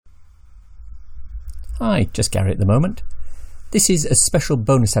Hi, just Gary at the moment. This is a special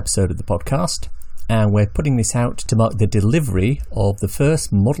bonus episode of the podcast, and we're putting this out to mark the delivery of the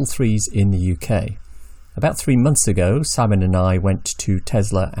first Model 3s in the UK. About 3 months ago, Simon and I went to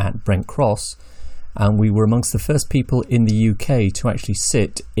Tesla at Brent Cross, and we were amongst the first people in the UK to actually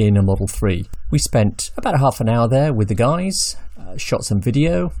sit in a Model 3. We spent about half an hour there with the guys, shot some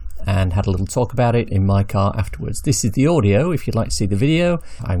video, and had a little talk about it in my car afterwards. This is the audio. If you'd like to see the video,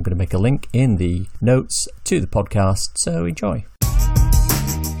 I'm going to make a link in the notes to the podcast, so enjoy.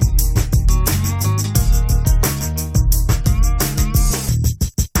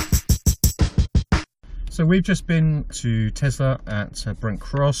 So we've just been to Tesla at Brent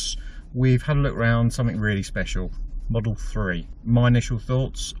Cross. We've had a look around, something really special. Model 3. My initial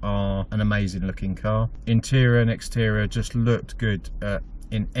thoughts are an amazing looking car. Interior and exterior just looked good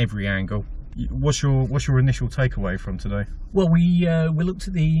in every angle. What's your initial takeaway from today? Well, we looked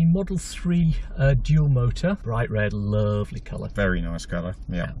at the Model 3 dual motor, bright red, lovely colour. Very nice colour,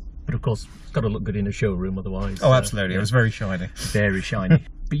 yeah. But of course, it's got to look good in a showroom otherwise. Oh, absolutely. It was very shiny. Very shiny.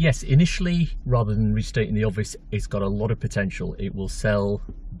 But yes, initially, rather than restating the obvious, it's got a lot of potential. It will sell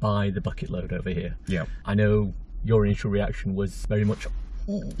by the bucket load over here. Yeah. I know your initial reaction was very much,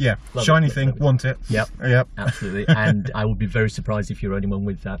 yeah, shiny thing, want it. Yep, yep, absolutely. And I would be very surprised if you're anyone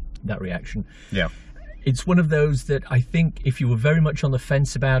with that reaction. Yeah. It's one of those that I think if you were very much on the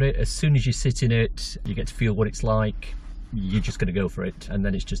fence about it, as soon as you sit in it, you get to feel what it's like, you're just going to go for it. And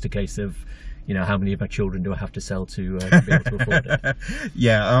then it's just a case of, you know, how many of my children do I have to sell to be able to afford it?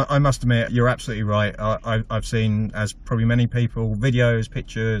 Yeah, I must admit, you're absolutely right. I've seen, as probably many people, videos,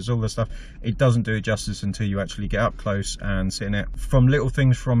 pictures, all this stuff. It doesn't do it justice until you actually get up close and sit in it. From little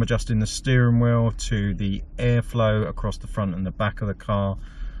things from adjusting the steering wheel to the airflow across the front and the back of the car,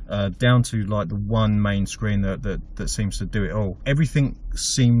 down to like the one main screen that seems to do it all. Everything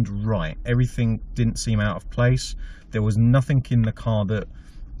seemed right. Everything didn't seem out of place. There was nothing in the car that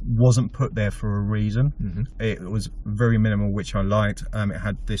wasn't put there for a reason. Mm-hmm. It was very minimal, which I liked. It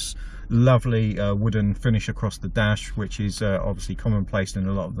had this lovely wooden finish across the dash, which is obviously commonplace in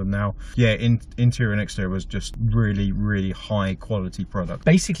a lot of them now. Yeah, interior and exterior was just really, really high quality product.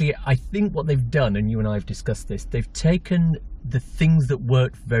 Basically, I think what they've done, and you and I have discussed this, they've taken the things that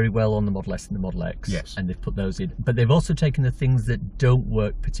worked very well on the Model S and the Model X, yes, and they've put those in. But they've also taken the things that don't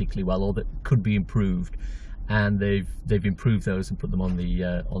work particularly well or that could be improved, and they've improved those and put them on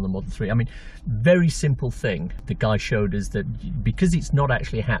the Model 3. I mean, very simple thing. The guy showed us that because it's not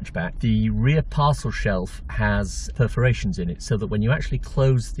actually a hatchback, the rear parcel shelf has perforations in it, so that when you actually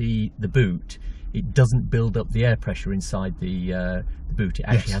close the boot, it doesn't build up the air pressure inside the boot. It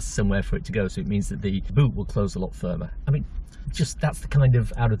actually has somewhere for it to go, so it means that the boot will close a lot firmer. I mean, just that's the kind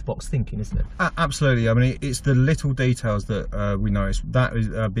of out-of-the-box thinking, isn't it? Absolutely. I mean, it's the little details that we notice. That is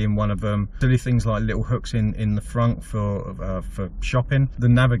being one of them. Silly things like little hooks in the front for shopping. The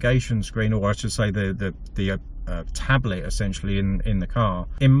navigation screen, or I should say the tablet, essentially in the car.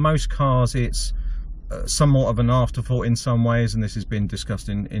 In most cars, it's somewhat of an afterthought in some ways, and this has been discussed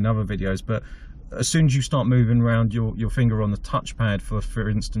in other videos. But as soon as you start moving around your finger on the touchpad for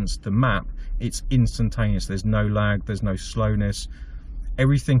instance, the map, it's instantaneous. There's no lag, there's no slowness.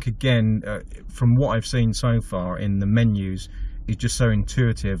 Everything, again, from what I've seen so far in the menus, is just so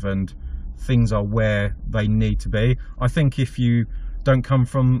intuitive, and things are where they need to be. I think if you don't come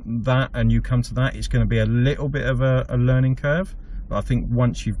from that and you come to that, it's going to be a little bit of a learning curve. But I think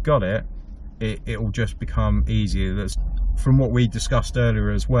once you've got it, it will just become easier. That's from what we discussed earlier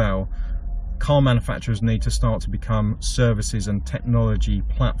as well. Car manufacturers need to start to become services and technology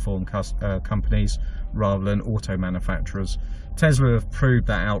platform companies rather than auto manufacturers. Tesla have proved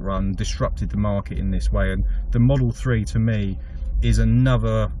that outrun, disrupted the market in this way, and the Model 3 to me is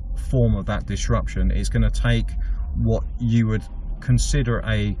another form of that disruption. It's going to take what you would consider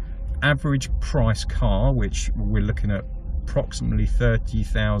a average price car, which we're looking at approximately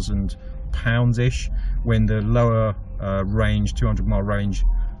 £30,000-ish, when the lower range, 200-mile range,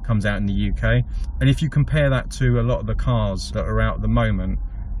 comes out in the UK. And if you compare that to a lot of the cars that are out at the moment,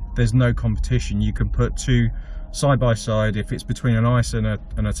 there's no competition. You can put two side by side. If it's between an ICE and a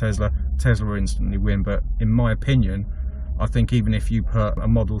Tesla will instantly win. But in my opinion, I think even if you put a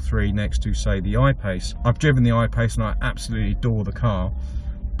Model 3 next to, say, the I-Pace, I've driven the I-Pace and I absolutely adore the car,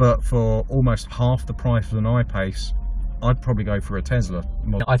 but for almost half the price of an I-Pace, I'd probably go for a Tesla.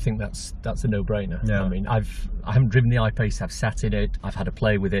 I think that's a no-brainer. Yeah. I mean, I haven't driven the I-Pace. I've sat in it. I've had a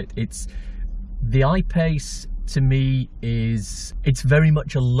play with it. The I-Pace to me it's very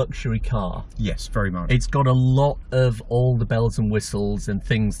much a luxury car. Yes, very much. It's got a lot of all the bells and whistles and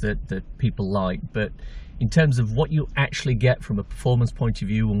things that people like, but in terms of what you actually get from a performance point of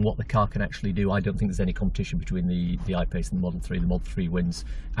view and what the car can actually do, I don't think there's any competition between the I-Pace and the Model 3. The Model 3 wins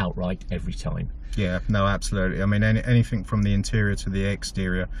outright every time. Yeah, no, absolutely. I mean, anything from the interior to the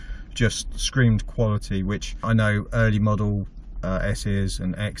exterior just screamed quality, which I know early model S's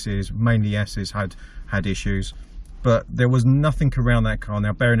and X's, mainly S's, had issues, but there was nothing around that car.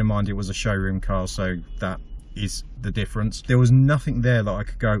 Now, bearing in mind it was a showroom car, so that is the difference. There was nothing there that I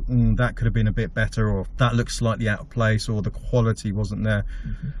could go, that could have been a bit better, or that looks slightly out of place, or the quality wasn't there.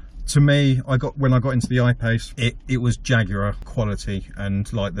 To me, when I got into the I-Pace, it was Jaguar quality,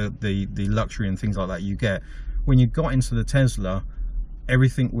 and like the luxury and things like that you get. When you got into the Tesla,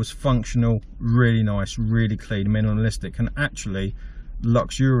 everything was functional, really nice, really clean, minimalistic, and actually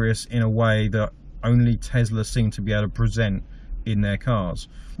luxurious in a way that only Tesla seem to be able to present in their cars.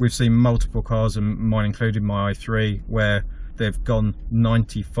 We've seen multiple cars, and mine included, my i3, where they've gone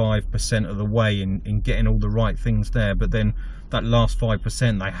 95% of the way in getting all the right things there, but then that last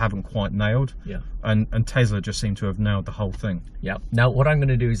 5% they haven't quite nailed. Yeah. And Tesla just seem to have nailed the whole thing. Yeah. Now what I'm going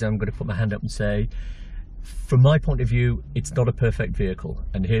to do is I'm going to put my hand up and say, from my point of view, it's not a perfect vehicle,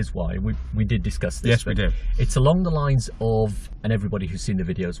 and here's why. We did discuss this. Yes, we did. It's along the lines of, and everybody who's seen the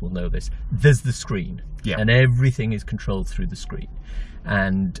videos will know this, there's the screen, yeah, and everything is controlled through the screen.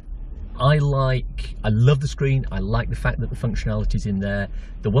 And I love the screen. I like the fact that the functionality's in there.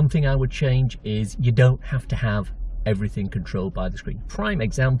 The one thing I would change is you don't have to have everything controlled by the screen. Prime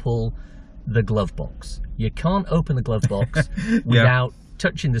example, the glove box. You can't open the glove box without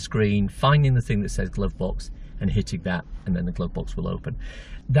touching the screen, finding the thing that says glove box and hitting that, and then the glove box will open.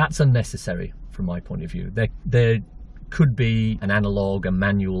 That's unnecessary from my point of view. There could be an analog, a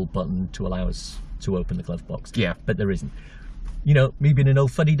manual button to allow us to open the glove box. Yeah. But there isn't. You know, me being an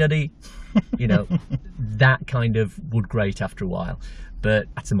old fuddy-duddy, you know, that kind of would grate after a while. But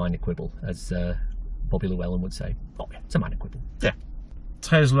that's a minor quibble, as Bobby Llewellyn would say. Oh, yeah, it's a minor quibble. Yeah.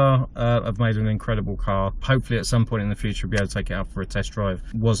 Tesla have made an incredible car. Hopefully at some point in the future we'll be able to take it out for a test drive.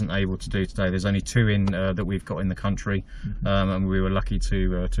 Wasn't able to do today. There's only 2 in that we've got in the country, and we were lucky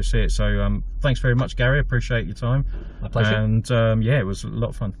to see it. So thanks very much, Gary. Appreciate your time. My pleasure. And yeah, it was a lot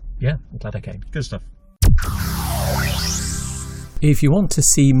of fun. Yeah, I'm glad I came. Good stuff. If you want to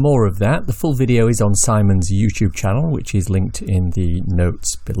see more of that, the full video is on Simon's YouTube channel, which is linked in the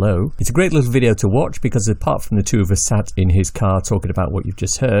notes below. It's a great little video to watch because apart from the two of us sat in his car talking about what you've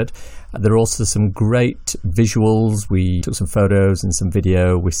just heard, there are also some great visuals. We took some photos and some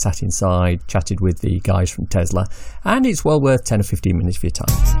video. We sat inside, chatted with the guys from Tesla, and it's well worth 10 or 15 minutes of your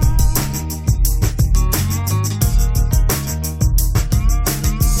time.